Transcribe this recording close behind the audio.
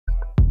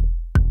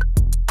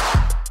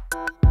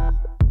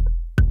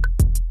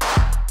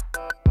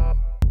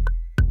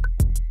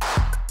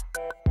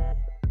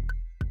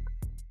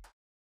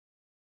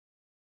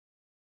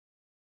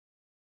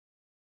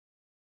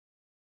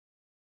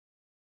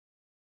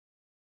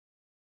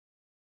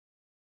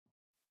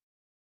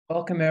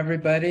Welcome,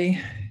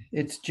 everybody.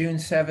 It's June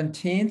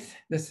 17th.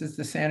 This is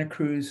the Santa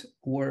Cruz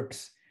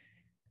Works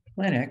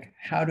Clinic,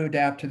 How to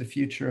Adapt to the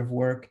Future of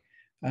Work,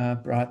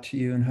 brought to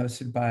you and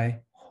hosted by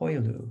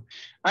Hoylu.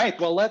 All right,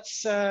 well,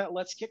 let's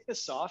kick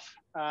this off.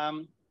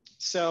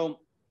 So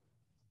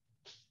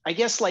I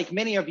guess like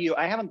many of you,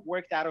 I haven't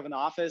worked out of an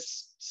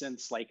office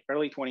since like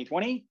early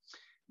 2020.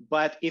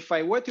 But if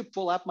I were to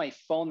pull up my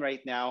phone right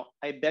now,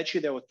 I bet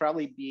you there would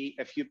probably be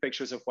a few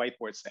pictures of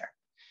whiteboards there.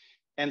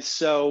 And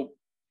so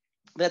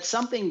that's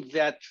something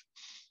that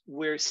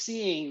we're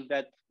seeing,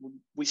 that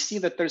we see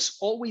that there's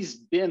always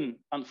been,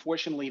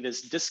 unfortunately,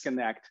 this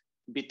disconnect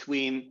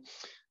between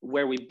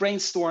where we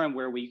brainstorm,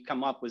 where we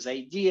come up with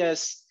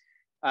ideas,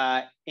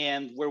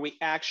 and where we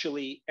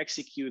actually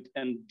execute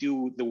and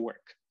do the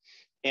work.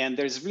 And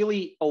there's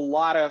really a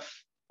lot of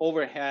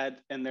overhead,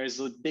 and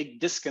there's a big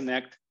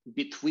disconnect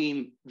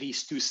between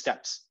these two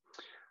steps.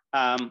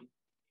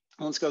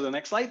 Let's go to the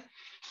next slide.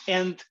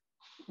 And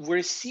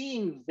we're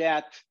seeing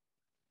that,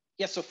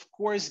 yes, of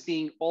course,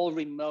 being all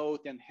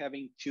remote and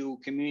having to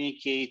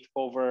communicate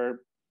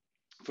over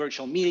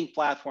virtual meeting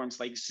platforms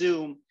like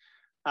Zoom,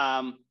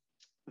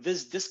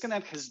 this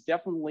disconnect has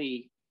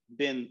definitely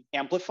been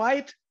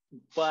amplified,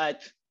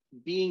 but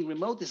being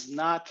remote is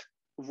not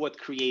what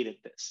created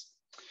this.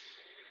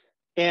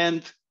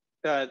 And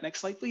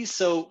next slide, please.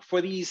 So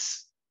for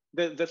these,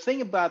 the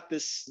thing about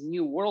this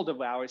new world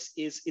of ours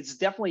is it's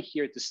definitely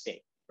here to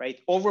stay, right?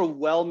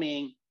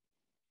 Overwhelming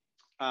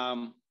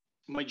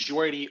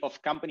majority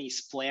of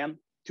companies plan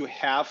to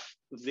have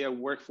their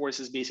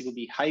workforces basically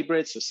be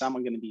hybrid. So some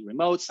are going to be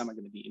remote, some are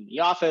going to be in the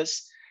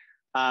office.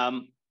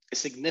 A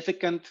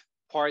significant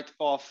part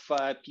of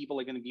people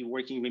are going to be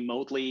working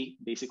remotely,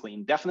 basically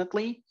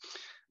indefinitely.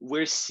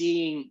 We're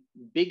seeing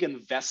big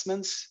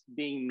investments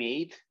being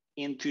made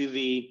into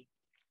the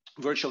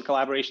virtual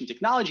collaboration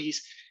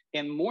technologies.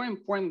 And more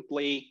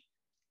importantly,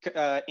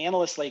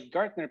 analysts like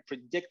Gartner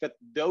predict that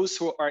those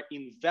who are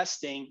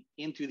investing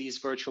into these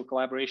virtual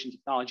collaboration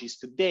technologies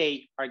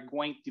today are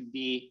going to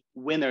be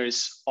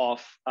winners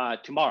of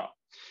tomorrow.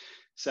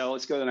 So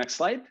let's go to the next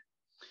slide.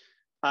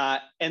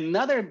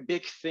 Another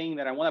big thing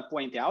that I want to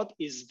point out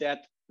is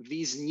that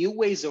these new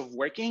ways of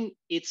working,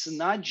 it's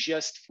not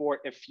just for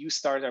a few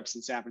startups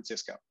in San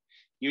Francisco.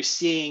 You're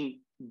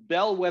seeing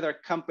bellwether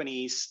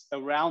companies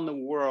around the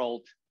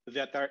world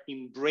that are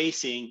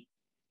embracing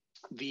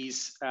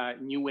these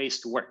new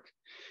ways to work.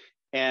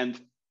 And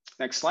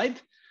next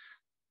slide.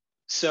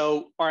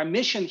 So our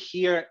mission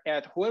here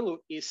at Hoylu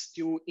is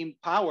to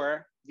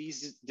empower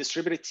these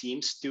distributed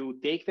teams to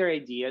take their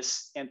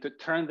ideas and to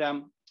turn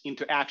them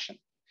into action.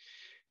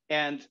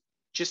 And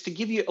just to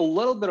give you a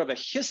little bit of a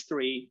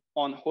history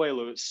on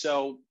Hoylu,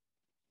 so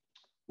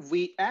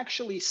we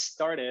actually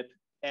started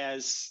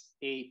as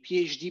a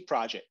PhD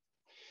project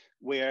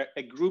where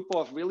a group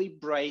of really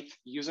bright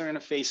user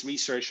interface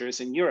researchers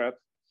in Europe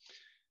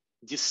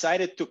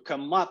decided to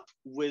come up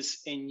with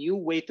a new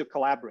way to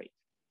collaborate.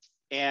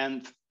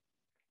 And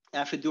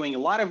after doing a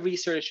lot of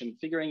research and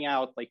figuring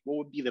out like what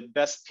would be the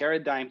best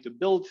paradigm to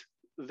build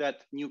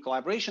that new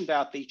collaboration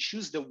about, they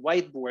choose the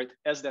whiteboard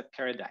as that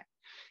paradigm.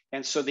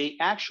 And so they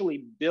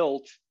actually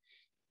built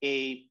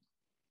it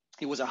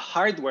was a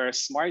hardware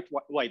smart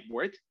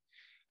whiteboard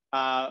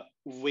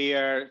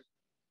where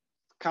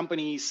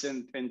companies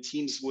and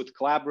teams would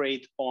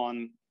collaborate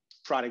on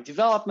product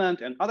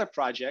development and other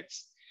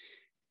projects.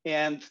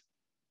 And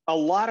a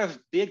lot of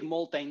big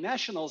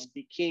multinationals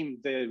became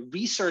the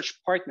research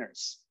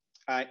partners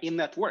in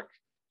that work.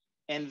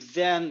 And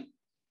then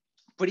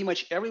pretty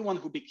much everyone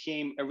who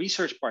became a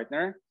research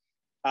partner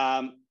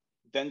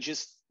then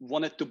just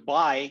wanted to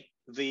buy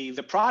the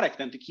product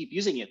and to keep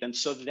using it. And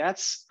so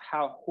that's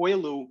how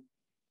Hoylu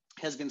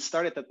has been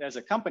started as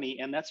a company,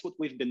 and that's what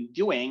we've been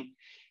doing.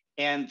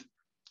 And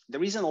the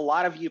reason a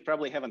lot of you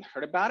probably haven't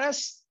heard about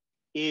us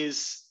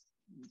is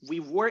we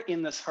were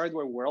in this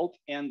hardware world,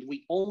 and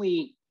we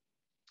only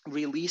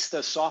released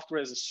a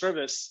software as a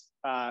service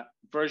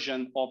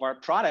version of our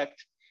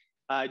product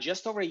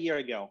just over a year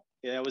ago.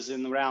 It was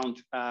in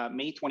around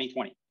May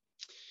 2020.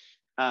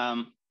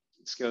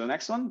 Let's go to the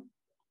next one.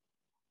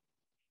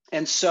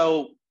 And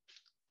so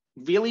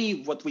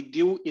really what we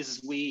do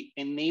is we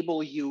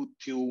enable you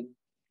to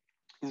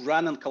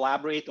run and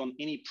collaborate on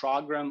any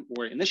program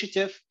or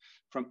initiative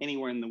from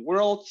anywhere in the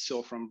world.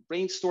 So from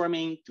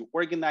brainstorming to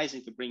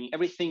organizing to bringing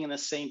everything in the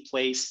same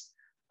place,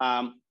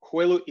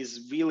 Hoylu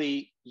is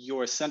really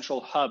your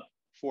central hub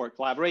for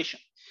collaboration.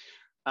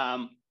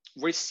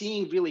 We're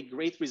seeing really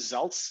great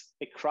results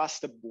across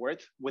the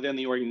board within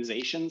the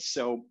organization.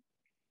 So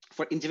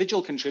for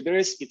individual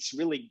contributors, it's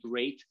really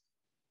great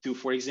to,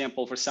 for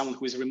example, for someone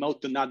who is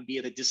remote to not be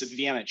at a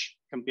disadvantage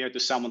compared to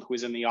someone who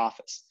is in the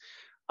office.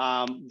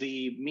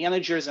 The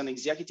managers and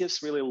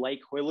executives really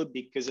like Hoylu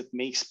because it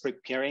makes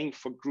preparing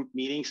for group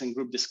meetings and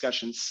group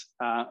discussions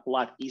a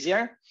lot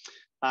easier.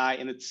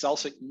 And it's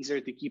also easier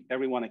to keep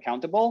everyone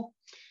accountable.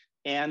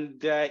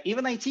 And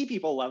even IT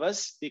people love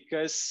us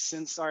because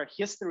since our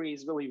history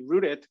is really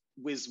rooted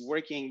with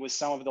working with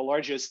some of the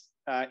largest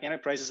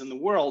enterprises in the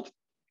world,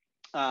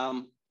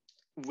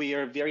 we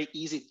are very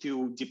easy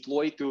to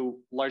deploy to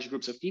large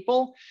groups of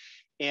people.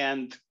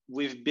 And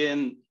we've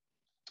been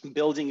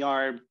building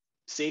our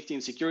safety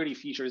and security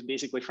features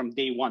basically from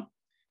day one.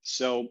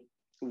 So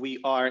we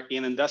are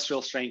an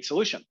industrial strength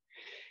solution.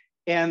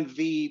 And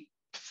the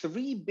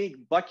three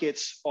big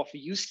buckets of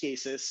use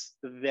cases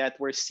that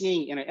we're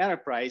seeing in an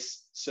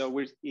enterprise, so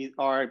we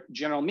are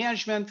general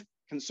management,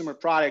 consumer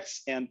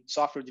products, and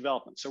software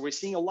development. So we're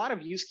seeing a lot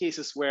of use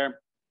cases where,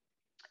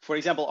 for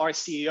example, our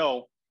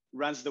CEO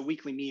runs the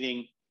weekly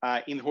meeting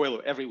in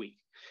Hoylu every week.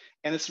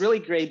 And it's really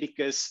great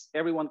because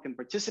everyone can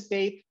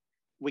participate.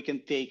 We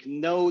can take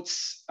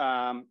notes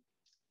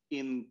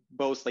in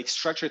both like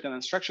structured and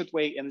unstructured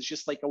way. And it's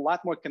just like a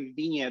lot more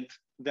convenient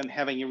than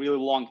having a really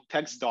long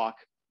text doc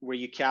where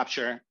you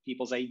capture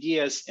people's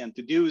ideas and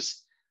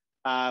to-dos.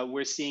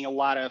 We're seeing a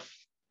lot of,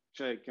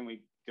 can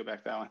we go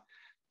back that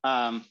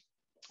one?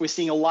 We're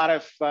seeing a lot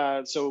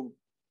of, so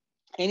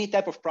any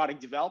type of product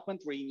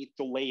development where you need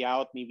to lay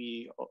out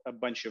maybe a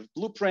bunch of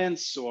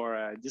blueprints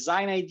or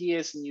design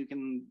ideas, and you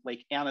can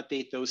like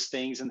annotate those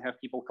things and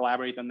have people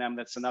collaborate on them.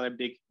 That's another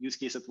big use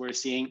case that we're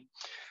seeing.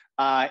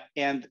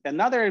 And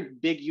another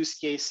big use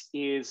case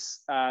is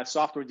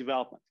software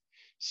development.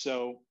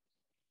 So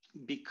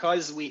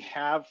because we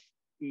have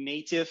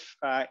native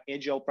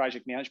agile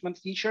project management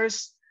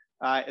features,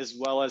 as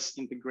well as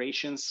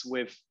integrations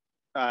with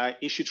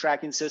issue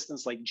tracking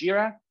systems like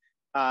Jira,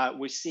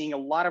 we're seeing a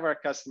lot of our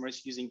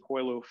customers using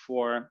Hoylu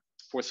for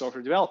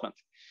software development.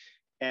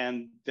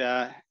 And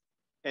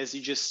as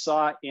you just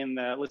saw in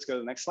the, let's go to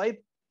the next slide.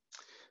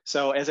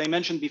 So as I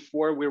mentioned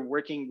before, we're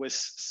working with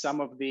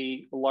some of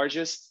the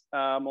largest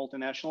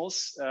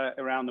multinationals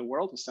around the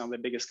world, with some of the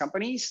biggest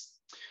companies.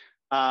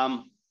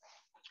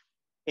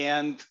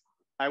 And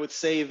I would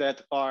say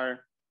that our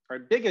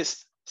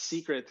biggest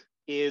secret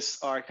is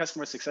our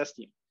customer success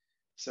team.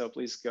 So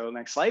please go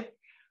next slide.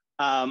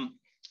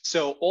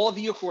 So all of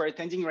you who are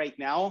attending right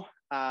now,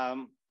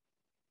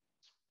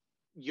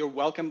 you're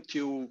welcome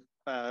to,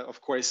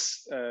 of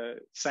course,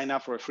 sign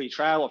up for a free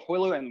trial of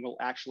Hoylu, and we'll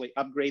actually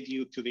upgrade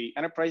you to the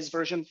enterprise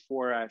version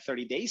for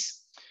 30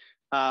 days.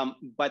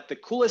 But the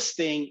coolest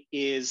thing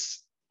is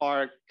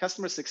our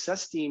customer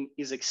success team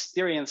is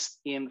experienced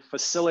in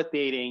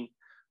facilitating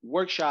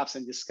workshops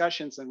and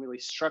discussions and really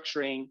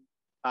structuring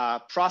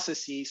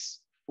processes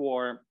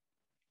for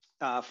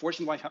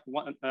Fortune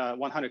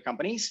 100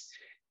 companies.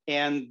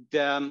 And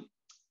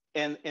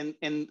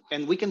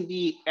we can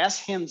be as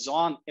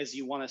hands-on as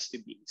you want us to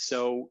be.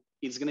 So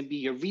it's going to be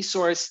your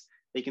resource.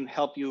 They can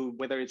help you,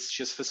 whether it's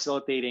just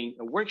facilitating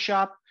a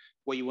workshop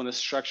or you want to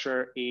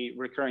structure a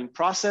recurring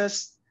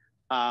process.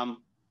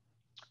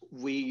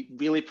 We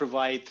really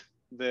provide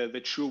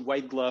the true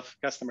white glove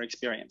customer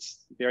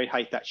experience, very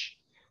high touch.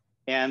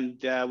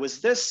 And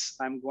with this,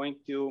 I'm going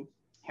to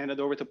hand it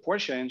over to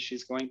Portia, and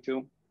she's going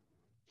to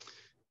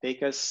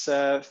take us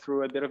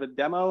through a bit of a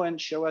demo and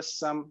show us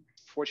some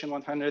Fortune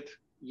 100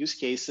 use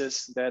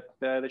cases that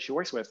she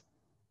works with.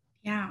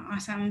 Yeah,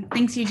 awesome.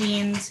 Thanks,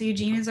 Eugene. So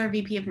Eugene is our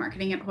VP of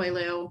Marketing at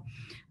Hoylu.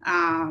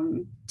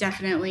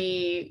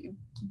 Definitely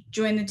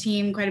joined the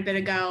team quite a bit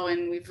ago,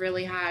 and we've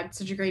really had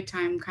such a great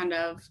time kind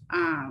of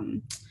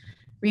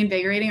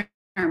reinvigorating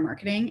our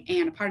marketing.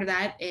 And a part of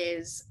that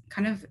is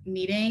kind of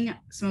meeting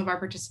some of our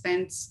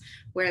participants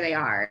where they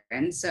are.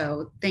 And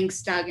so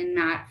thanks, Doug and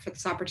Matt, for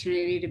this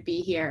opportunity to be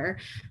here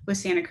with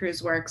Santa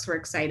Cruz Works. We're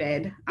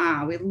excited.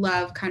 We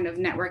love kind of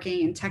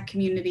networking in tech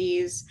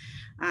communities.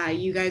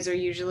 You guys are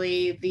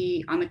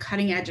usually on the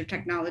cutting edge of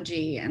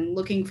technology and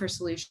looking for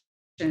solutions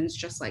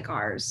just like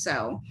ours.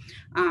 So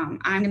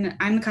I'm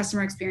the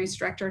customer experience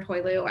director at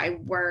Hoylu. I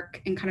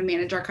work and kind of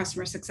manage our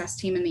customer success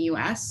team in the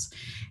US.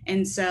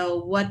 And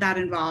so what that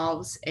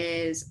involves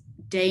is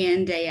day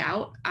in, day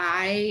out,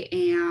 I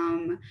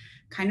am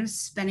kind of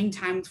spending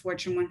time with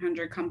Fortune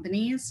 100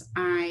 companies.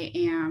 I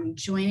am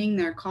joining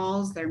their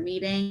calls, their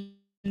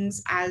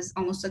meetings as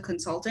almost a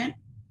consultant,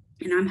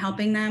 and I'm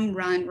helping them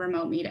run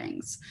remote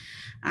meetings.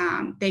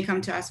 They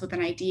come to us with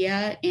an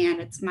idea, and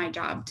it's my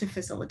job to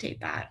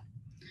facilitate that.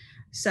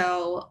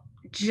 So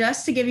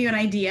just to give you an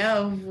idea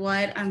of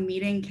what a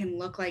meeting can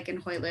look like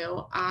in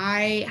Hoylu,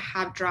 I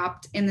have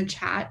dropped in the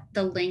chat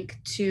the link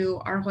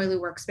to our Hoylu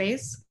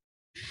workspace.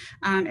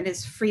 It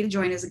is free to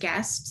join as a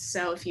guest,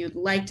 so if you'd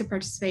like to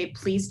participate,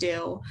 please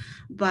do.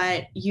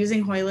 But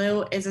using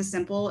Hoylu is as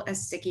simple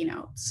as sticky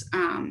notes.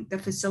 The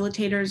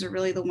facilitators are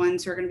really the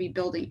ones who are going to be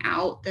building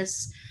out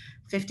this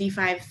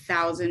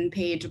 55,000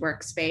 page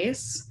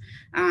workspace.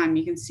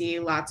 You can see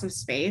lots of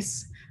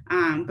space.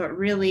 But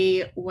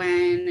really,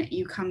 when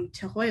you come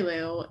to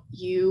Hoylu,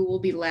 you will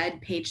be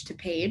led page to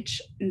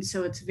page, and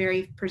so it's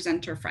very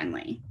presenter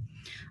friendly.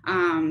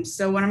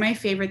 So one of my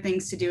favorite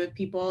things to do with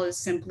people is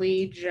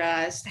simply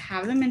just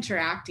have them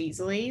interact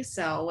easily.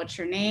 So what's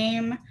your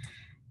name,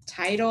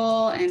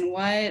 title, and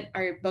what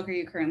book are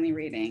you currently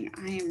reading?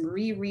 I am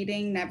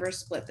rereading Never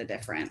Split the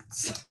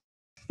Difference.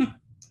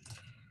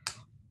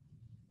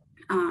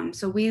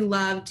 So we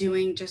love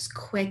doing just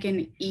quick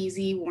and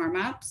easy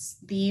warm-ups.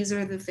 These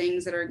are the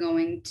things that are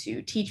going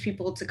to teach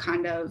people to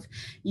kind of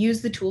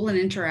use the tool and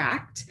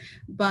interact,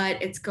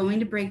 but it's going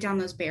to break down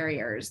those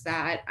barriers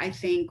that I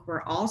think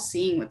we're all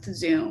seeing with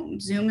Zoom.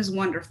 Zoom is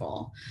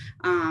wonderful,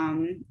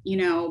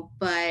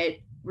 but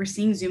we're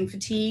seeing Zoom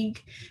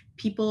fatigue.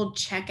 People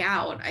check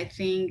out. I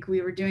think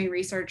we were doing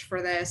research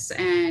for this,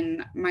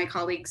 and my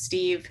colleague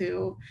Steve,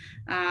 who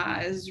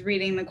is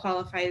reading the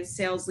Qualified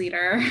Sales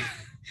Leader,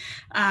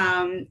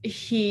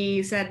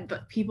 he said,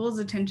 but people's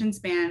attention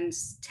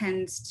spans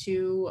tends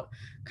to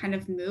kind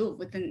of move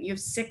within, you have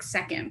 6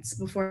 seconds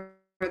before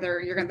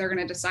they're going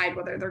to decide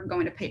whether they're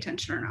going to pay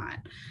attention or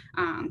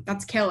not.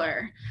 That's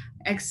killer,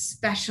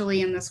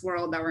 especially in this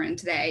world that we're in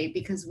today,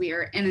 because we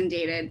are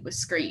inundated with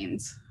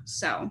screens.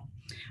 So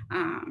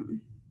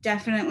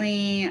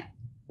definitely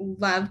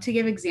love to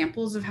give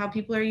examples of how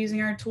people are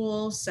using our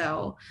tools.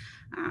 So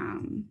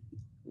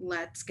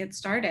let's get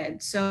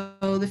started. So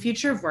the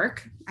future of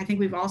work, I think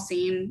we've all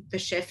seen the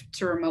shift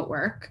to remote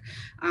work.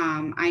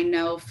 I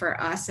know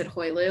for us at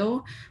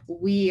Hoylu,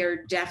 we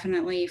are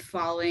definitely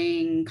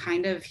falling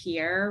kind of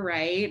here,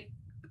 right?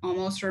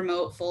 Almost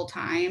remote full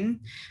time.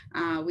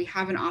 We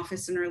have an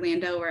office in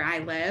Orlando where I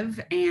live,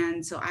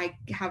 and so I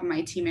have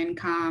my team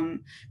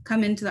come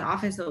into the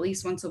office at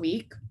least once a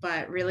week,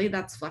 but really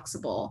that's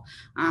flexible.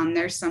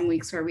 There's some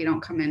weeks where we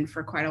don't come in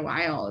for quite a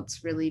while.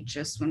 It's really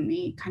just when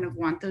we kind of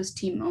want those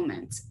team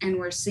moments, and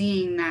we're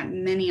seeing that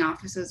many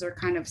offices are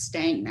kind of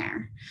staying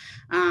there,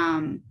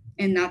 and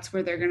that's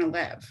where they're going to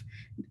live,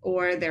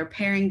 or they're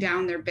paring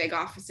down their big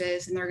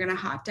offices and they're going to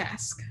hot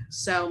desk.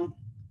 So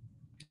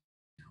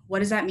what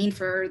does that mean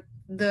for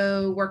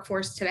the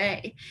workforce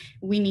today?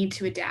 We need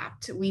to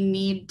adapt. We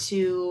need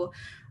to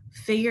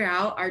figure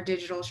out our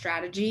digital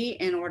strategy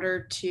in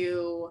order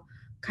to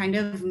kind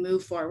of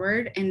move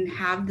forward and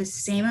have the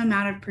same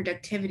amount of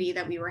productivity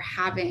that we were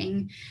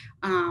having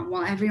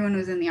while everyone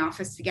was in the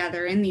office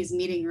together in these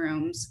meeting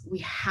rooms. We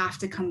have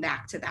to come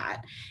back to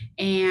that.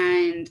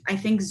 And I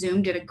think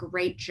Zoom did a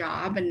great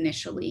job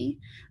initially,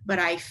 but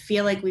I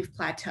feel like we've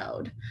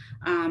plateaued.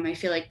 I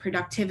feel like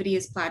productivity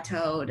is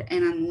plateaued.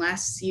 And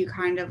unless you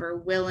kind of are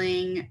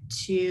willing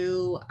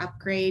to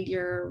upgrade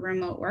your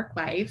remote work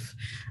life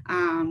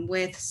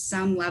with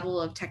some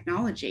level of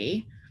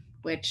technology,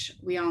 which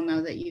we all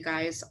know that you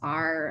guys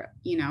are,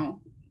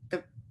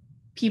 the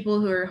people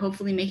who are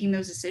hopefully making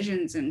those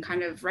decisions and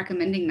kind of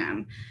recommending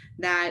them,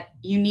 that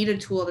you need a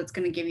tool that's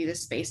going to give you the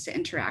space to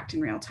interact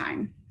in real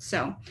time.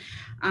 So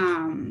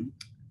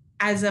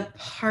as a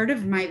part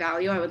of my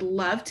value, I would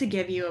love to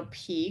give you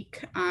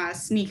a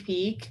sneak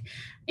peek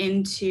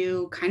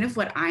into kind of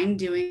what I'm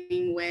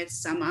doing with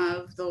some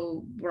of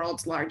the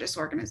world's largest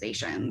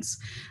organizations.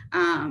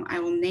 I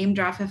will name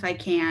drop if I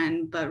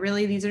can, but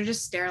really these are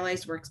just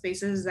sterilized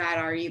workspaces that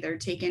are either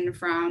taken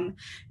from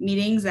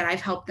meetings that I've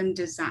helped them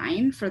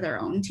design for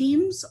their own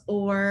teams,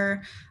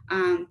 or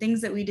things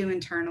that we do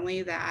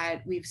internally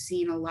that we've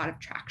seen a lot of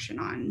traction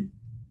on.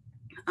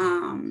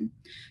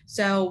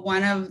 So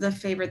one of the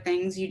favorite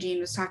things, Eugene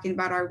was talking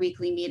about our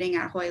weekly meeting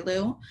at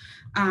Hoylu.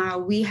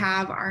 We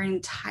have our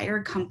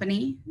entire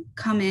company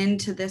come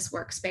into this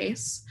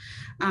workspace.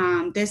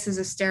 This is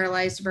a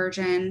sterilized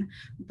version,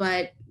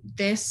 but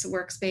this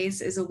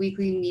workspace is a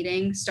weekly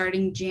meeting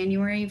starting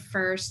January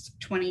 1st,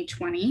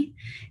 2020,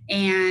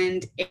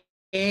 and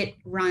it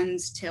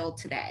runs till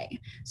today.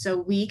 So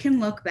we can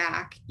look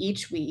back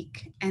each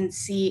week and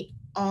see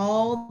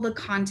all the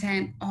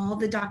content, all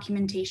the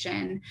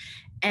documentation,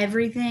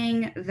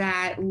 everything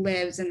that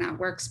lives in that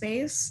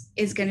workspace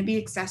is going to be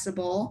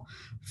accessible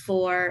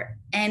for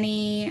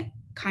any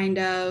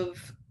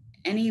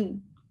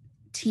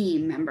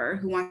team member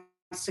who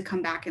wants to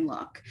come back and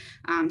look.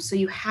 So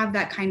you have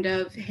that kind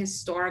of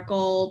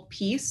historical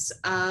piece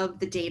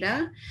of the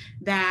data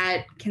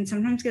that can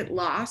sometimes get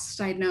lost.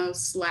 I know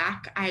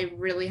Slack, I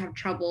really have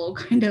trouble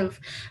kind of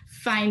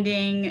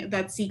finding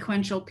that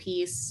sequential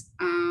piece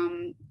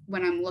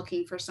when I'm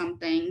looking for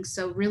something.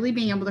 So really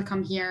being able to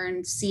come here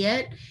and see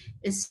it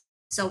is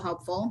so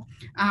helpful.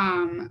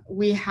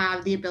 We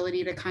have the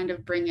ability to kind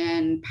of bring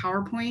in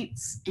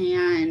PowerPoints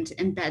and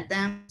embed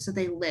them so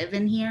they live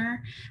in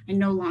here. I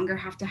no longer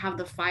have to have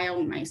the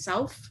file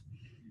myself.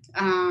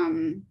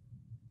 I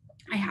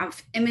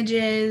have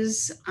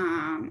images.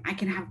 I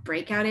can have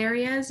breakout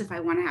areas if I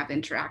want to have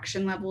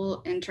interaction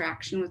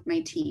with my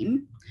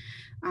team.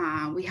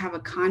 We have a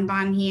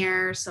Kanban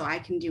here, so I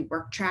can do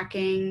work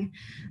tracking.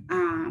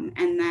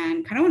 And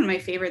then kind of one of my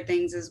favorite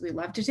things is we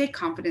love to take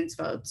confidence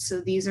votes.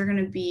 So these are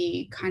going to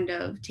be kind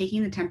of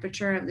taking the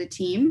temperature of the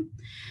team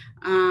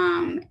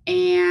and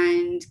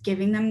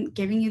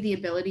giving you the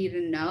ability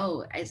to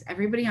know, is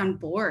everybody on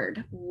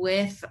board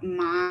with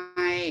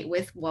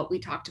what we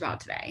talked about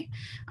today?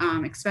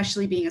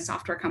 Especially being a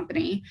software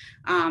company,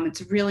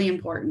 it's really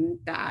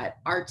important that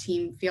our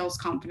team feels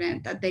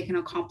confident that they can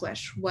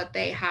accomplish what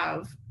they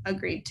have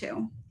agreed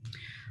to.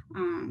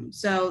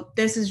 So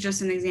this is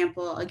just an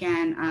example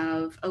again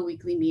of a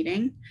weekly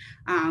meeting.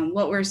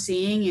 What we're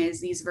seeing is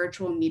these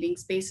virtual meeting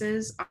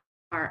spaces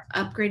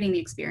upgrading the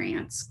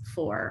experience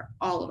for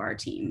all of our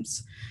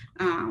teams.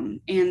 And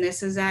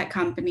this is at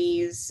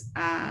companies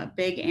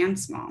big and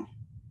small.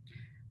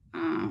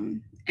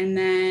 And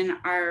then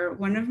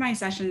one of my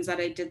sessions that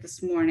I did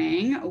this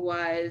morning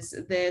was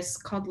this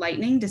called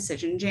Lightning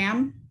Decision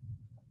Jam.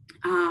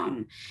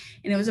 And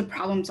it was a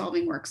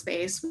problem-solving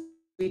workspace.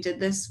 We did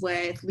this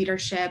with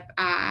leadership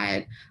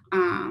at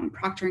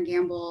Procter &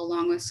 Gamble,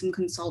 along with some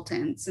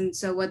consultants. And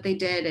so what they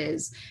did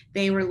is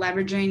they were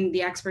leveraging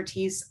the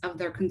expertise of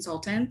their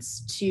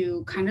consultants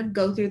to kind of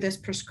go through this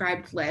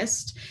prescribed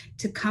list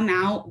to come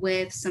out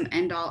with some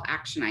end-all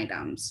action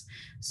items.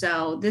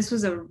 So this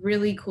was a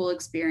really cool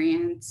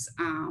experience.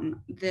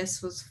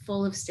 This was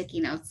full of sticky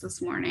notes this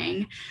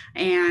morning.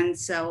 And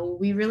so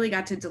we really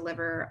got to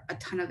deliver a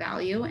ton of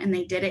value, and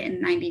they did it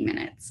in 90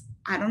 minutes.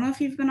 I don't know if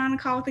you've been on a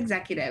call with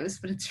executives,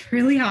 but it's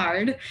really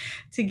hard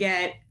to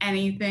get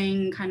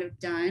anything kind of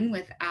done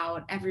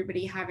without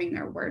everybody having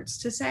their words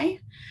to say.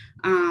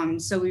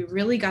 So we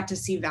really got to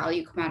see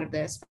value come out of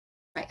this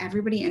by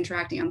everybody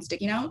interacting on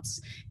sticky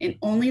notes, and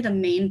only the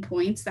main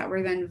points that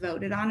were then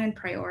voted on and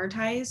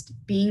prioritized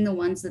being the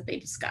ones that they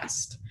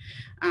discussed.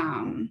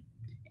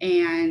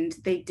 And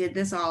they did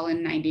this all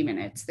in 90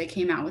 minutes. They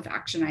came out with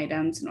action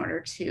items in order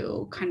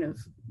to kind of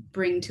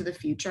bring to the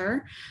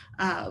future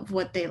of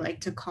what they like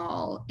to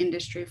call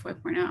Industry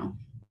 4.0.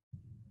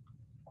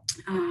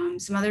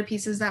 Some other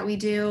pieces that we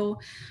do,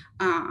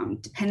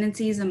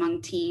 dependencies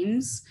among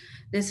teams.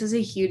 This is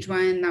a huge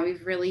one that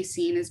we've really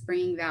seen is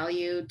bringing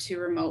value to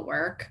remote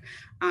work,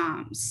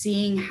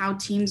 seeing how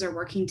teams are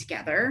working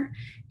together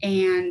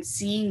and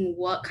seeing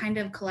what kind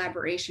of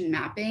collaboration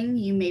mapping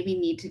you maybe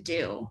need to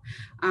do.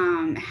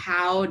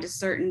 How do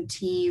certain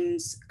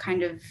teams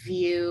kind of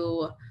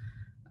view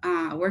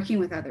working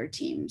with other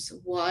teams?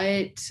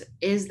 What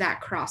is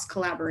that cross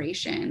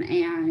collaboration,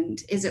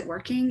 and is it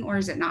working or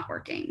is it not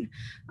working?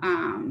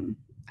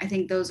 I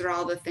think those are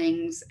all the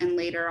things, and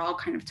later I'll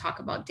kind of talk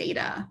about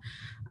data.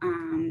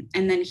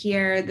 And then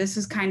here, this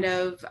is kind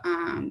of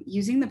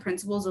using the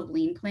principles of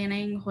lean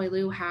planning.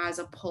 Hoylu has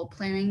a pull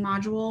planning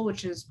module,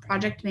 which is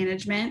project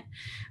management.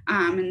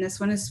 And this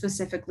one is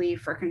specifically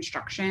for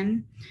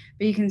construction.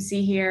 But you can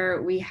see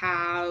here, we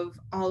have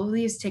all of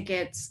these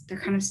tickets. They're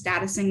kind of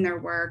statusing their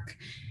work.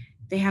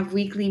 They have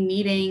weekly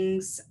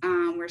meetings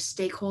where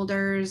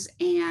stakeholders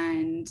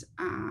and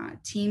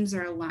teams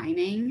are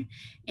aligning.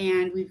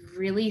 And we've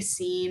really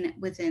seen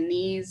within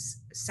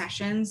these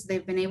sessions,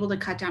 they've been able to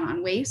cut down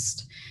on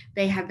waste.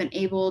 They have been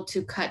able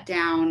to cut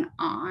down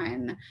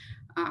on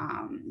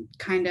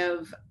kind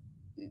of,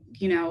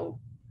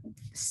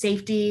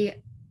 safety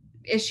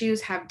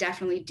issues have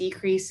definitely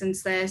decreased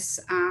since this.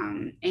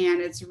 And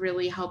it's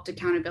really helped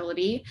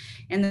accountability.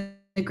 And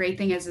the great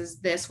thing is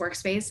this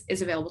workspace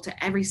is available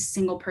to every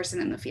single person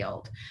in the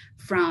field,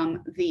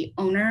 from the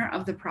owner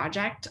of the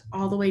project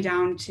all the way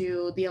down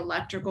to the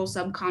electrical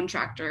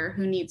subcontractor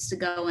who needs to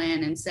go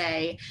in and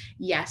say,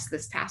 yes,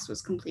 this task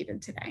was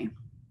completed today.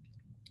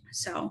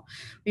 So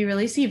we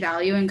really see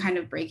value in kind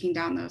of breaking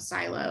down those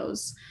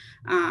silos.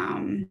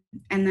 And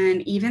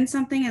then even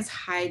something as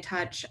high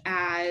touch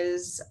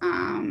as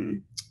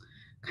kind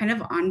of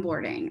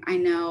onboarding. I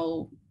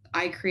know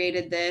I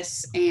created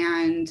this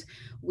and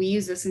we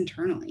use this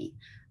internally.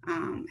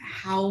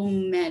 How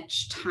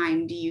much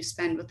time do you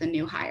spend with a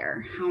new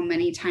hire? How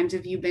many times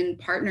have you been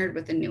partnered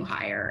with a new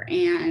hire?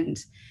 And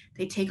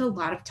they take a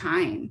lot of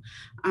time.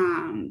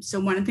 So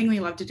one thing we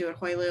love to do at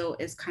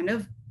Hoylu is kind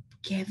of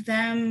give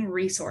them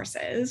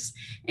resources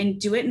and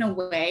do it in a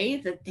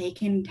way that they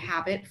can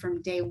have it from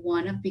day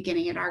one of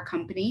beginning at our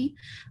company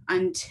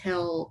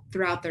until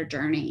throughout their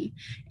journey.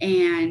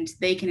 And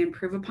they can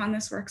improve upon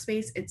this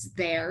workspace. It's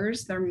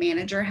theirs. Their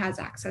manager has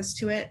access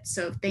to it.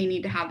 So if they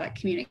need to have that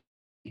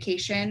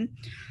communication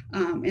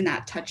in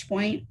that touch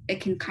point,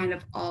 it can kind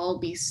of all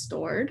be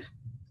stored.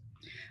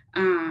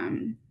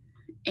 And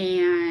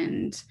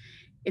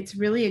it's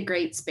really a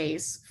great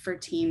space for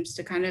teams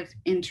to kind of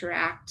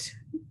interact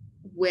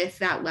with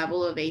that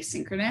level of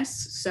asynchronous.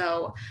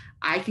 So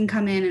I can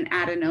come in and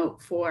add a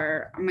note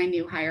for my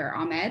new hire,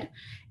 Ahmed,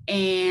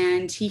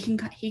 and he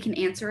can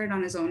answer it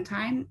on his own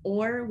time,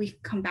 or we can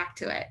come back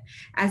to it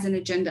as an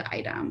agenda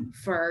item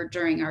for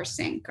during our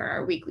sync or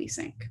our weekly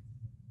sync.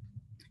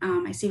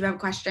 I see you have a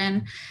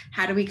question.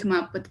 How do we come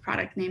up with the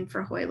product name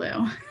for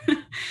Hoylu?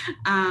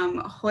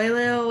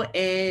 Hoylu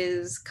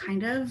is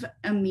kind of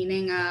a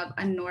meaning of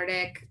a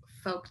Nordic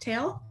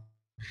folktale.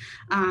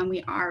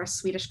 We are a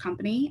Swedish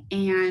company,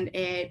 and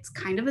it's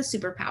kind of a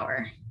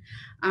superpower.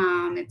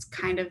 It's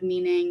kind of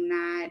meaning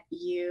that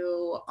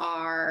you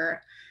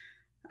are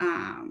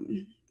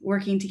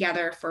working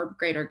together for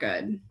greater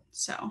good.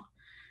 So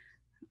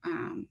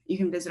you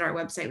can visit our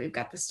website. We've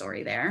got the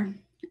story there.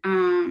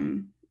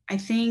 I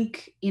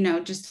think,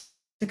 just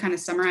to kind of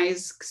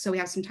summarize, so we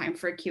have some time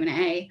for a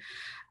Q&A.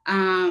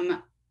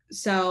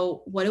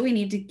 So what do we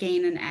need to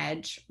gain an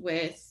edge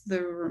with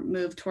the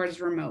move towards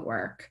remote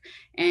work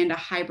and a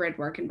hybrid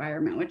work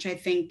environment, which I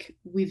think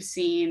we've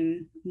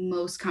seen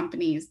most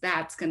companies,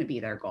 that's going to be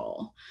their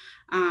goal.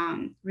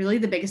 Really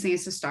the biggest thing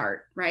is to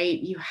start, right?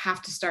 You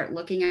have to start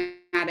looking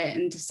at it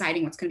and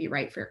deciding what's going to be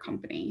right for your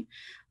company.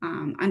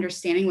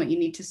 Understanding what you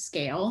need to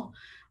scale.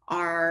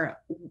 Are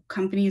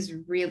companies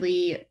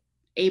really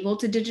able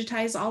to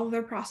digitize all of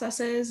their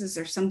processes? Is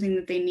there something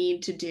that they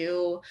need to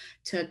do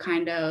to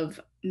kind of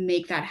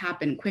make that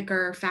happen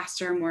quicker,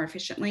 faster, more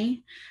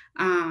efficiently?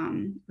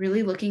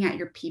 Really looking at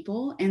your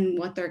people and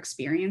what their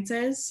experience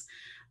is.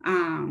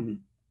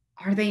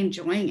 Are they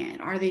enjoying it?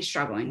 Are they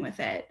struggling with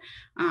it?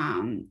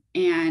 And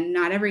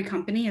not every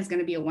company is going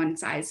to be a one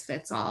size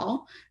fits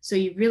all. So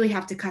you really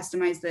have to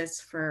customize this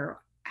for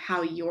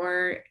how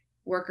your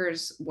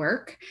workers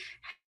work,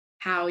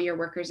 how your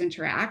workers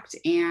interact,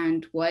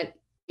 and what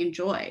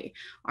enjoy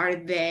are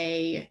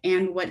they,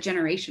 and what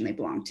generation they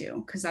belong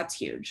to, because that's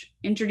huge.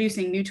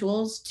 Introducing new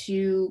tools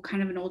to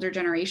kind of an older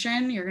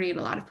generation, you're going to get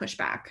a lot of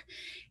pushback.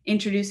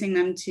 Introducing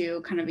them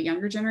to kind of a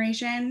younger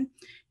generation,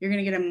 you're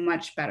going to get a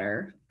much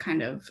better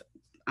kind of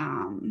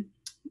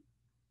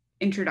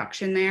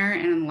introduction there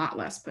and a lot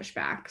less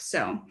pushback.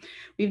 So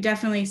we've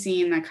definitely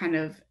seen that kind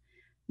of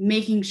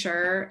making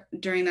sure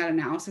during that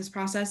analysis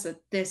process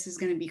that this is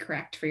going to be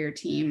correct for your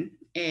team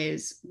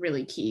is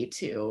really key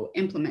to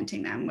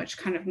implementing them, which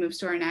kind of moves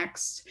to our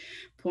next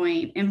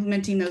point,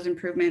 implementing those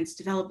improvements,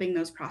 developing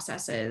those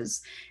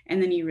processes,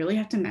 and then you really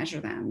have to measure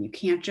them. You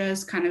can't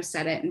just kind of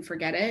set it and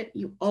forget it.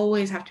 You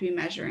always have to be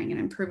measuring and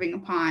improving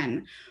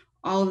upon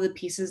all of the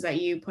pieces that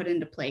you put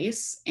into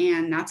place.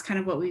 And that's kind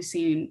of what we've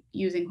seen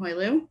using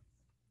Hoylu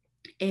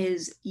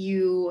is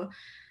you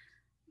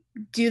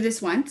do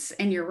this once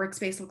and your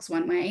workspace looks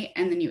one way,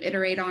 and then you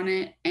iterate on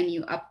it and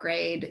you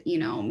upgrade.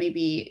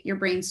 Maybe your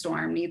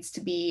brainstorm needs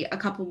to be a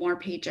couple more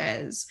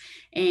pages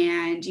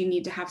and you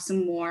need to have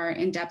some more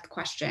in-depth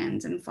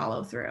questions and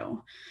follow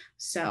through.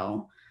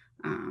 So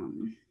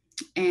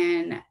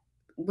and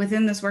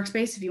within this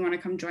workspace, if you want to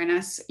come join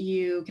us,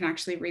 you can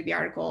actually read the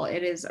article.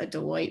 It is a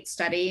Deloitte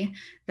study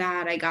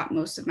that I got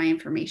most of my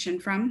information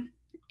from.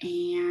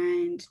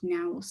 And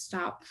now we'll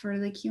stop for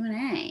the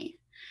Q&A.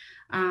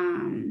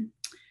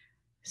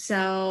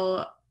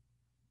 So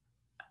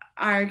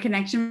our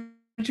connection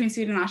between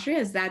Sweden and Austria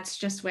is that's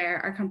just where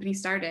our company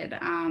started.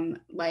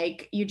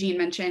 Like Eugene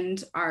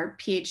mentioned, our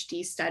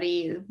PhD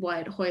study,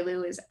 what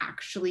Hoylu is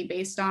actually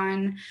based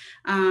on,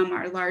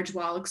 our large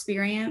wall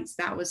experience,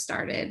 that was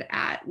started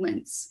at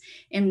Linz,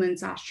 in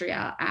Linz,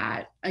 Austria,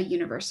 at a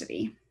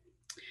university.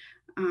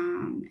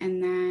 And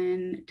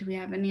then do we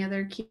have any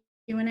other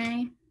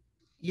Q&A?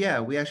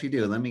 Yeah, we actually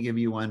do. Let me give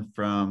you one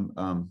from,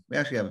 we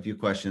actually have a few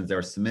questions that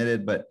were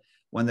submitted, but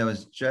one that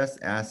was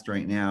just asked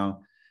right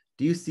now.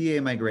 Do you see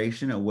a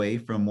migration away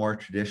from more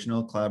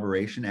traditional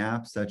collaboration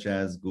apps such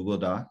as Google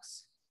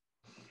Docs?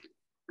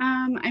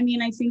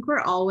 I think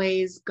we're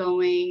always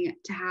going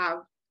to have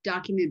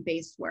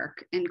document-based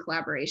work and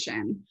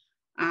collaboration.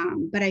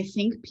 But I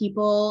think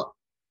people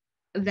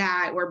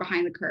that were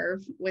behind the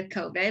curve with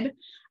COVID,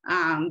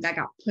 that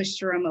got pushed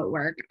to remote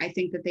work, I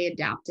think that they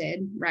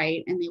adapted,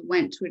 right? And they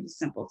went to a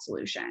simple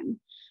solution.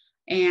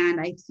 And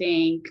I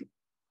think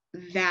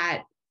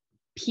that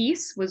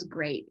piece was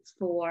great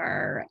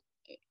for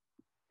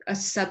a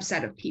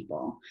subset of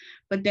people,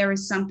 but there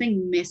was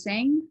something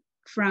missing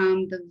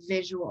from the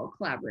visual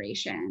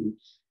collaboration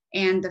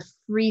and the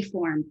free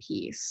form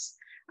piece.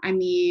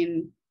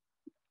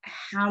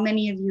 How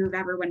many of you have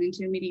ever went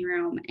into a meeting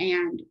room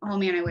and, oh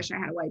man, I wish I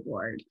had a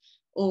whiteboard,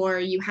 or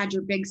you had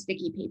your big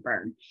sticky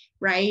paper,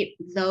 right?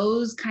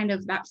 Those kind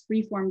of, that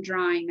free form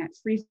drawing, that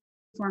free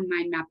form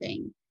mind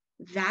mapping,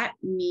 that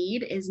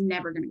need is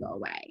never going to go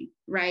away,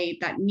 right?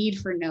 That need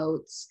for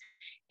notes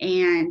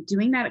and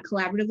doing that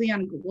collaboratively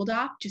on a Google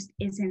Doc just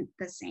isn't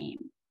the same.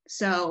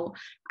 So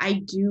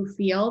I do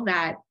feel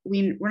that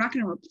we're not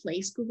going to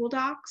replace Google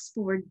Docs,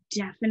 but we're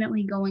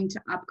definitely going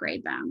to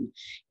upgrade them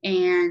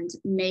and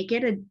make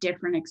it a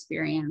different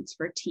experience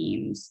for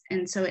teams.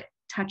 And so it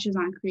touches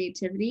on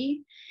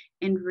creativity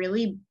and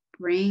really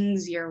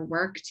brings your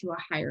work to a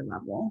higher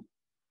level.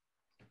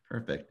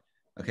 Perfect.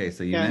 Okay,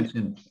 so you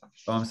mentioned,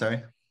 oh, I'm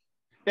sorry.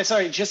 Yeah,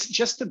 sorry,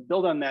 just to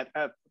build on that,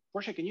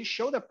 Portia, can you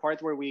show the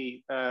part where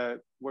we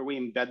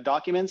embed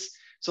documents?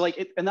 So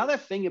another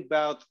thing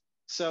about,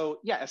 so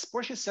yeah, as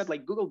Portia said,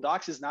 Google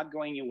Docs is not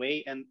going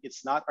away and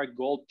it's not our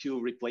goal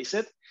to replace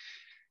it.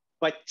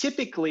 But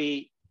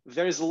typically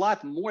there's a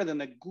lot more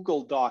than a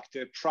Google Doc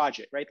to a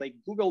project, right?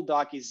 Google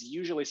Doc is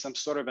usually some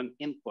sort of an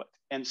input.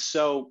 And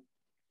so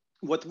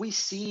what we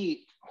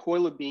see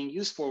Hoylu being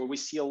used for, what we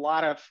see a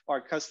lot of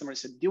our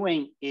customers are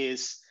doing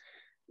is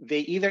they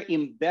either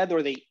embed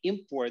or they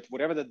import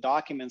whatever the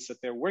documents that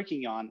they're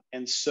working on.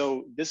 And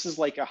so this is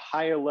a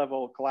higher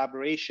level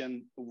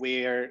collaboration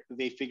where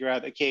they figure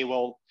out, okay,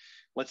 well,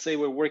 let's say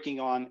we're working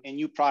on a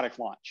new product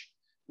launch.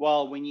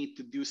 Well, we need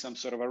to do some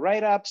sort of a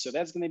write-up. So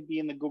that's going to be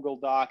in the Google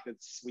Doc.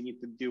 We need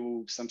to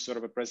do some sort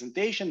of a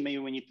presentation. Maybe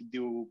we need to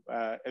do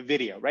a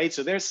video, right?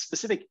 So there's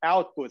specific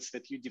outputs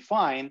that you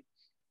define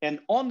And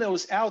on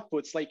those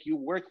outputs, like you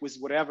work with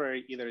whatever,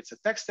 either it's a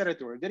text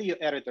editor or a video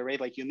editor, right?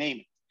 Like you name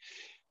it.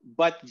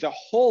 But the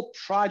whole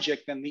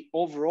project and the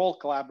overall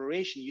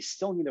collaboration, you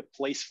still need a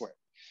place for it,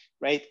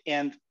 right?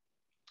 And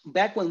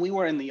back when we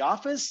were in the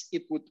office,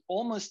 it would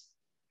almost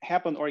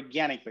happen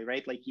organically,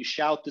 right? Like you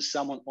shout to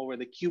someone over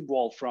the cue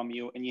ball from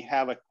you and you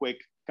have a quick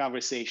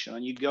conversation,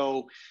 and you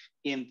go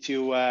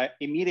into a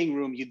meeting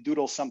room, you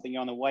doodle something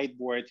on a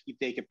whiteboard, you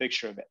take a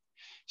picture of it.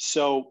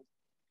 So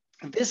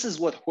this is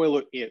what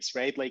Hoylu is,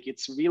 right? Like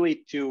it's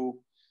really to,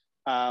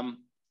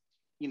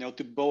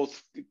 to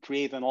both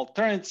create an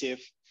alternative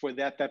for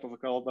that type of a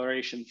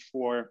collaboration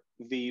for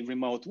the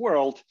remote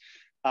world,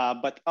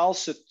 but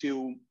also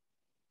to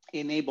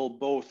enable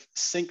both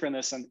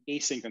synchronous and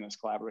asynchronous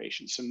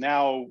collaboration. So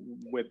now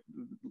with,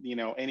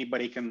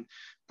 anybody can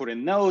put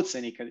in notes,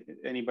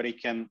 anybody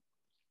can,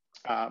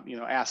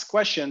 ask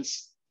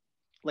questions.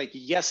 Like,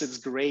 yes, it's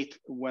great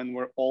when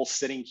we're all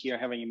sitting here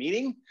having a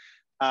meeting,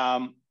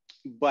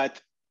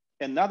 but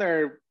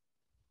another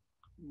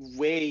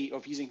way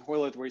of using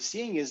Hoylu that we're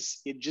seeing is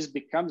it just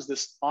becomes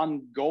this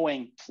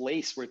ongoing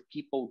place where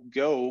people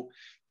go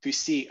to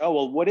see, oh,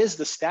 well, what is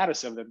the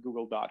status of that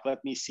Google Doc?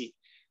 Let me see.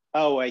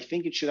 Oh, I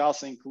think it should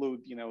also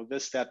include,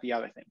 this, that, the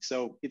other thing.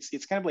 So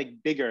it's kind of like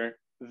bigger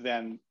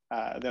than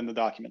the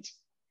documents.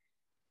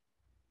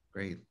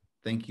 Great,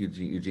 thank you,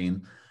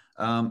 Eugene.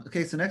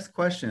 Okay, so next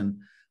question.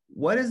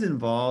 What is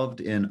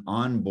involved in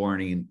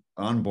onboarding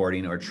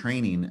or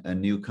training a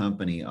new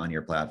company on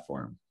your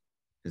platform?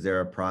 Is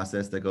there a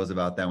process that goes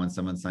about that when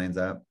someone signs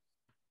up?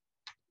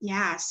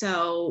 Yeah,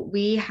 so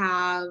we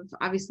have,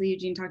 obviously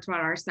Eugene talked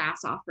about our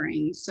SaaS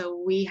offerings. So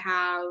we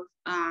have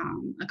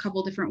a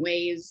couple different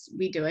ways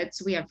we do it.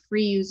 So we have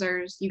free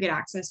users. You get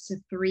access to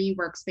 3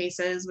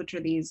 workspaces, which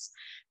are these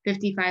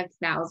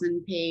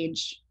 55,000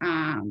 page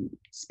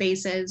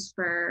spaces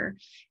for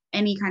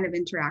any kind of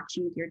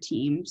interaction with your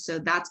team. So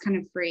that's kind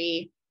of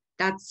free.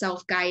 That's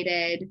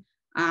self-guided.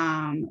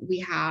 We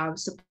have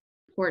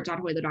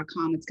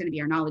support.hoylu.com. It's going to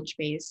be our knowledge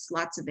base,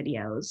 lots of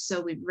videos. So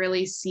we've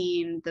really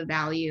seen the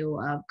value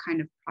of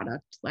kind of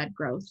product-led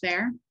growth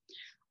there.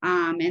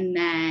 And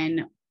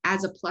then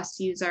as a plus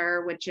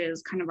user, which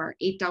is kind of our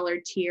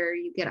 $8 tier,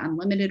 you get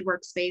unlimited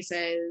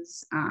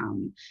workspaces.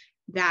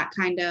 That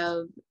kind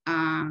of,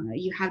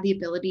 you have the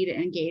ability to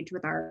engage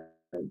with our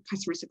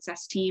customer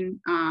success team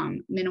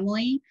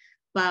minimally,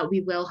 but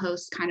we will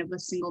host kind of a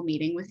single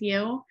meeting with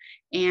you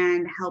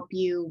and help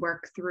you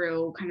work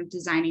through kind of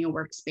designing a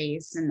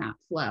workspace and that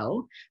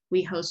flow.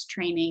 We host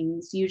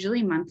trainings,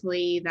 usually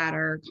monthly, that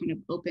are kind of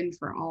open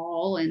for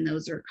all. And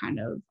those are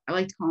kind of, I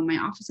like to call them my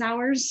office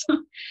hours.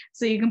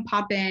 So you can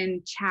pop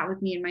in, chat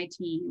with me and my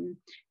team,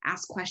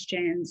 ask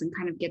questions, and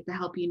kind of get the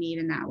help you need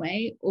in that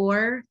way.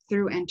 Or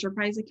through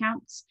enterprise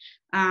accounts,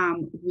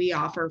 we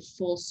offer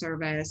full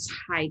service,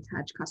 high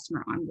touch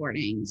customer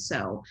onboarding.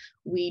 So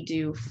we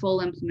do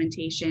full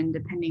implementation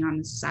depending on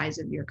the size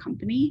of your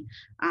company.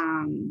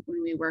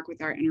 When we work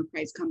with our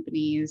enterprise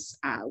companies,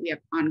 we have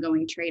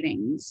ongoing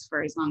trainings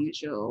for as long as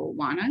you'll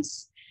want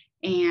us.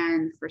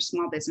 And for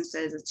small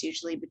businesses, it's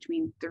usually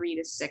between 3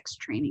 to 6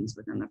 trainings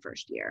within the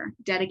first year,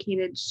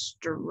 dedicated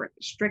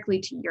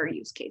strictly to your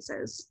use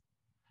cases.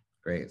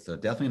 Great. So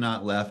definitely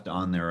not left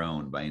on their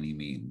own by any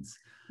means.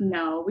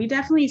 No, we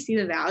definitely see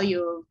the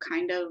value of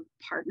kind of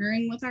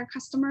partnering with our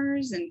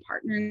customers and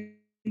partnering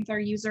with our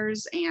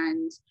users.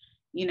 And,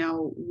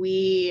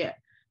 we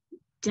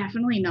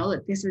definitely know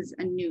that this is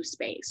a new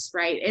space,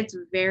 right? It's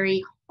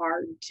very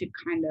hard to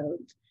kind of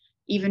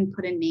even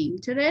put a name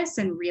to this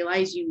and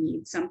realize you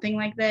need something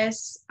like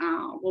this.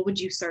 What would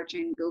you search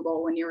in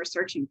Google when you were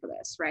searching for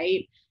this,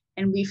 right?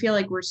 And we feel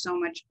like we're so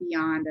much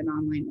beyond an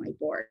online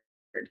whiteboard.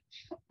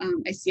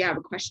 I see I have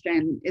a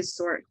question. Is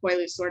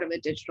Hoylu sort of a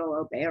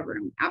digital Obeya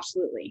room?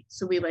 Absolutely.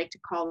 So we like to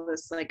call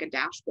this like a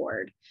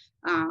dashboard.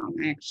 I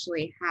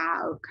actually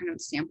have kind of a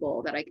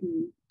sample that I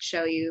can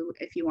show you.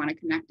 If you want to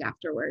connect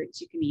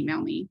afterwards, you can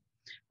email me.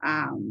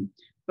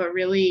 But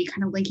really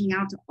kind of linking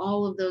out to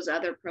all of those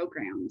other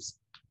programs.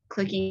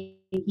 Clicking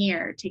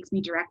here takes me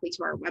directly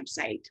to our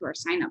website, to our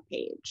sign up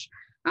page.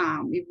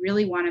 We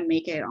really want to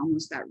make it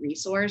almost that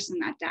resource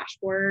and that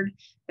dashboard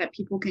that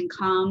people can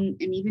come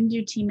and even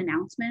do team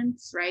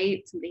announcements,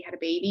 right? Somebody had a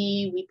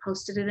baby, we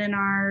posted it in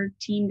our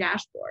team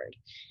dashboard.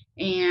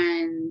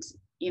 And,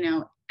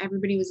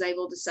 everybody was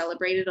able to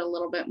celebrate it a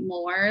little bit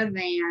more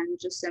than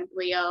just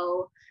simply,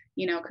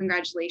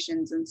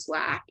 congratulations in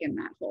Slack and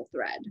that whole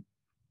thread.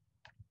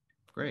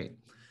 Great.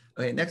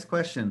 Okay, next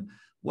question.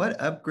 What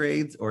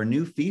upgrades or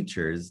new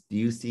features do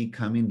you see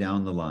coming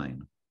down the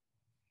line?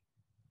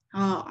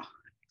 Oh,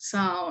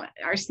 so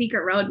our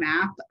secret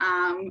roadmap.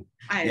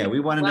 Yeah, we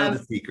want to know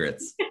the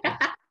secrets.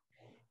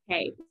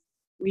 Hey,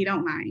 we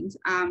don't mind.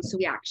 So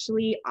we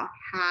actually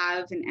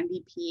have an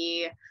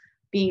MVP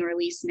being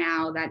released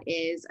now that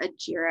is a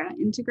Jira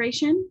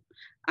integration.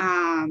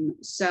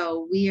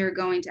 So we are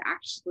going to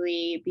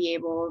actually be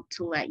able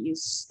to let you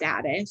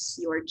status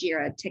your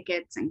Jira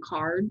tickets and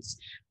cards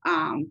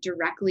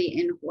directly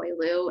in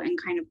Hoylu and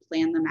kind of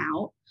plan them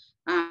out.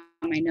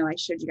 I know I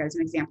showed you guys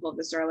an example of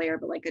this earlier,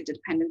 but like a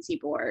dependency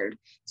board.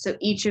 So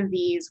each of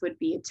these would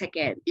be a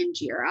ticket in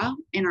Jira.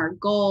 And our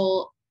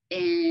goal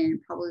in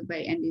probably by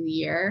end of the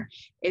year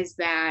is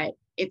that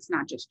it's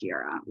not just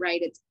Jira,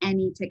 right? It's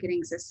any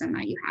ticketing system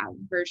that you have,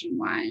 version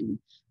 1,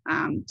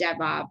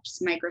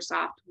 DevOps,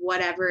 Microsoft,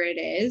 whatever it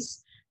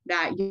is,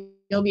 that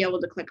you'll be able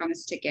to click on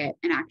this ticket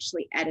and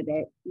actually edit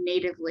it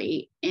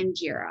natively in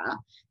Jira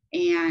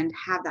and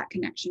have that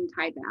connection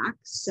tie back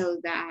so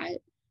that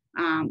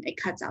it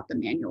cuts out the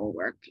manual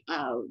work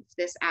of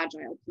this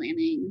agile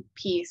planning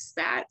piece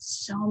that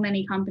so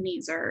many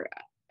companies are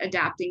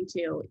adapting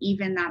to,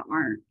 even that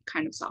aren't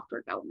kind of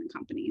software development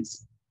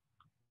companies.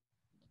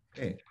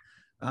 Okay.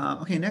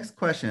 Okay, next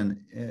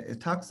question. It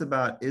talks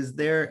about, is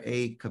there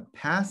a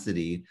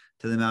capacity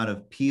to the amount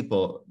of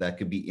people that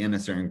could be in a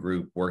certain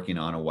group working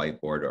on a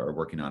whiteboard or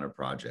working on a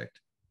project?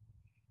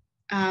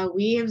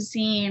 We have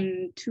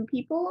seen 2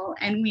 people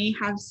and we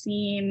have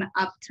seen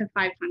up to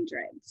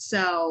 500.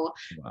 So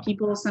wow.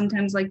 People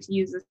sometimes like to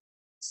use this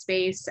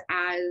space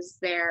as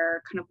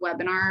their kind of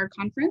webinar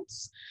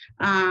conference.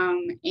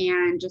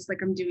 And just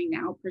like I'm doing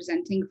now,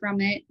 presenting from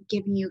it,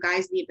 giving you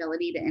guys the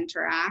ability to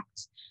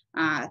interact,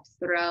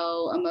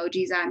 throw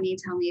emojis at me,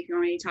 tell me if you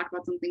want me to talk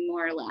about something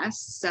more or less.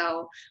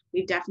 So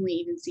we've definitely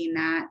even seen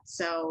that.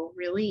 So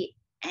really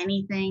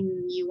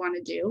anything you want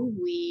to do,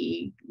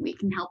 we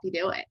can help you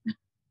do it.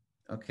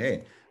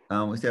 Okay.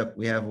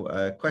 We have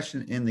a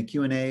question in the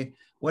Q&A.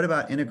 What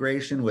about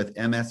integration with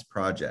MS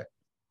Project?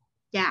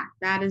 Yeah,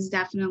 that is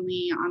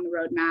definitely on the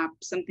roadmap,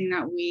 something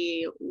that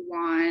we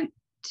want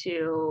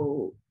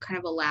to kind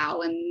of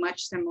allow in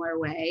much similar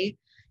way,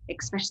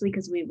 especially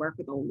because we work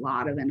with a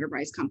lot of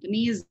enterprise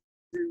companies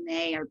and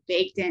they are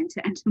baked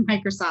into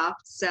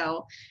Microsoft.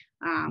 So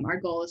our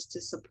goal is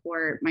to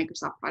support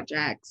Microsoft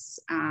projects,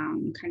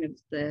 kind of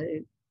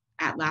the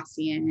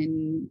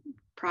Atlassian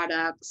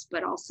products,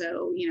 but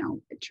also, you know,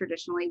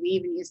 traditionally we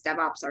even use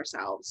DevOps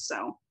ourselves.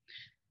 So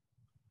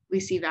we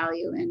see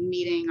value in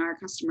meeting our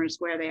customers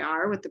where they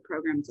are with the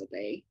programs that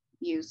they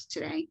use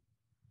today.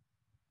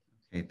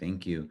 Okay,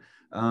 thank you.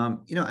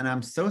 You know, and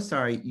I'm so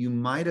sorry, you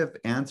might have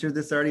answered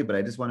this already, but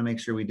I just want to make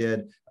sure we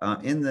did.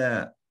 In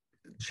the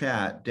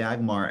chat,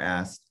 Dagmar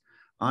asked,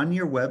 on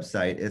your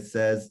website, it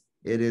says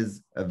it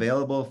is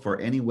available for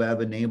any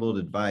web-enabled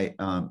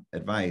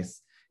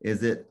advice.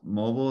 Is it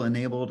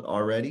mobile-enabled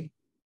already?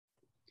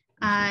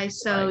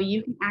 So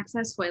you can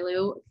access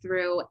Hoylu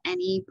through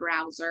any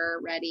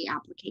browser-ready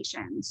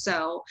application.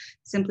 So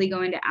simply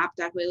going to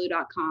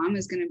app.hoylu.com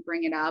is going to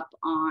bring it up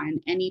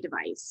on any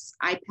device,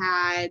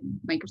 iPad,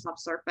 Microsoft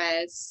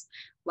Surface,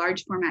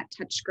 large format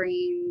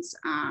touchscreens.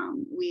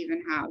 We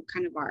even have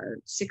kind of our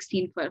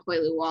 16-foot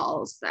Hoylu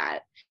walls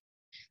that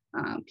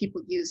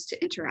people use to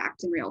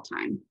interact in real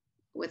time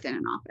within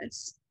an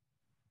office.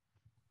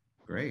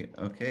 Great.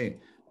 Okay.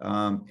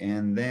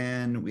 And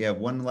then we have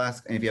one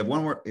last, and if you have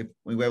one more, if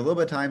we have a little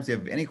bit of time, so if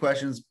you have any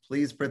questions,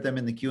 please put them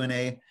in the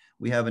Q&A.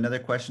 We have another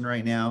question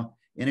right now.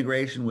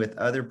 Integration with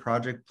other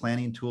project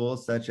planning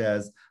tools such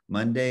as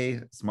Monday,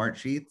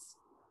 Smartsheets.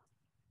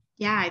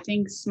 Yeah, I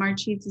think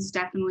Smartsheets is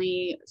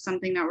definitely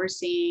something that we're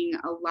seeing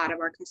a lot of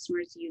our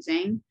customers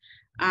using.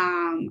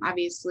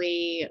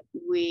 Obviously,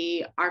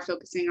 we are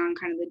focusing on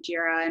kind of the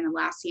Jira and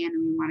Atlassian,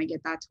 and we want to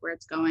get that to where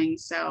it's going.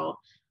 So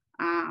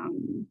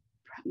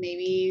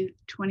maybe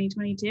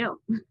 2022.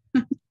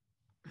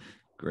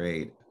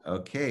 Great.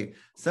 Okay.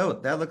 So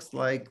that looks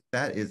like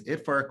that is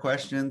it for our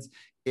questions.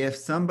 If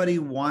somebody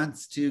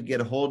wants to get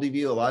a hold of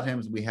you, a lot of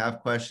times we have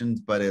questions,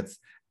 but it's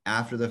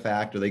after the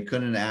fact or they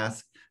couldn't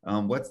ask.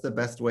 What's the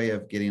best way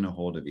of getting a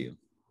hold of you?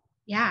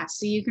 Yeah,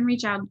 so you can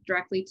reach out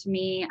directly to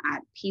me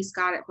at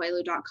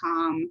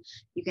pscott@hoylu.com.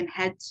 You can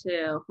head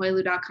to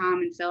hoylu.com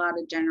and fill out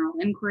a general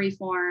inquiry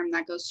form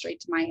that goes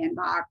straight to my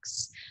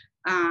inbox.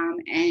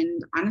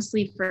 And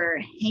honestly, for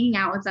hanging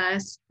out with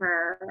us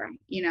for,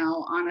 you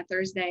know, on a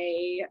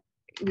Thursday,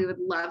 we would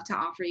love to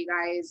offer you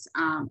guys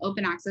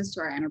open access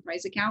to our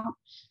enterprise account,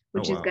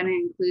 which is going to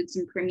include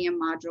some premium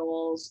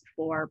modules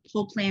for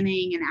pull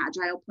planning and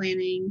agile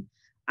planning.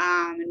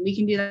 And we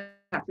can do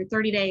that for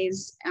 30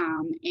 days.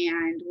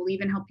 And we'll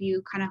even help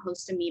you kind of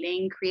host a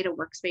meeting, create a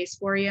workspace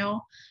for you.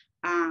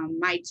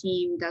 My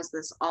team does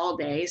this all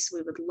day, so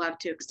we would love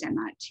to extend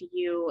that to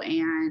you,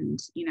 and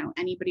you know,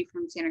 anybody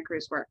from Santa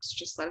Cruz Works,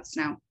 just let us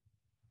know.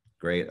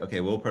 Great. Okay,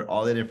 we'll put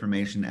all that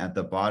information at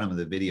the bottom of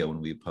the video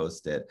when we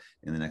post it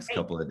in the next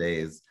couple of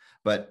days.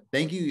 But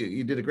thank you.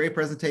 You did a great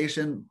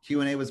presentation.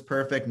 Q&A was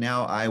perfect.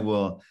 Now I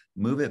will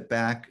move it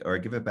back or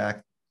give it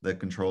back the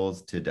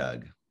controls to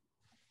Doug.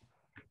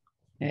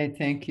 Hey,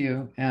 thank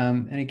you.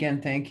 And again,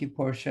 thank you,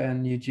 Portia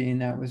and Eugene.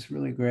 That was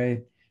really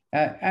great.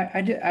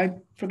 I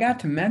forgot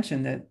to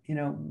mention that, you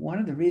know, one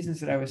of the reasons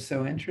that I was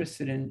so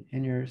interested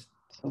in your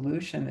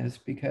solution is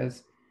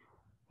because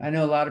I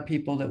know a lot of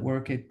people that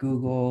work at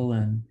Google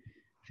and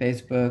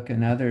Facebook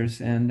and others.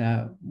 And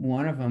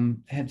one of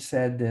them had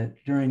said that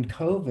during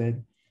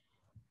COVID,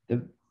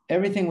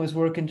 everything was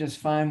working just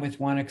fine with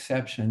one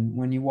exception.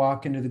 When you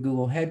walk into the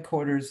Google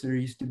headquarters, there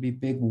used to be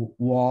big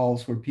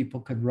walls where people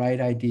could write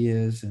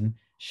ideas and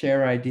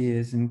share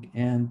ideas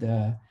and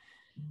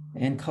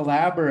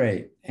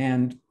collaborate,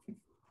 and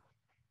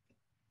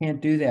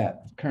can't do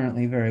that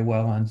currently very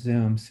well on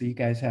Zoom. So you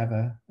guys have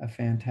a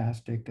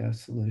fantastic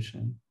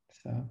solution.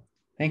 So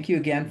thank you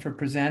again for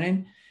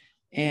presenting.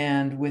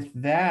 And with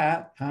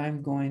that,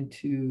 I'm going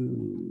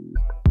to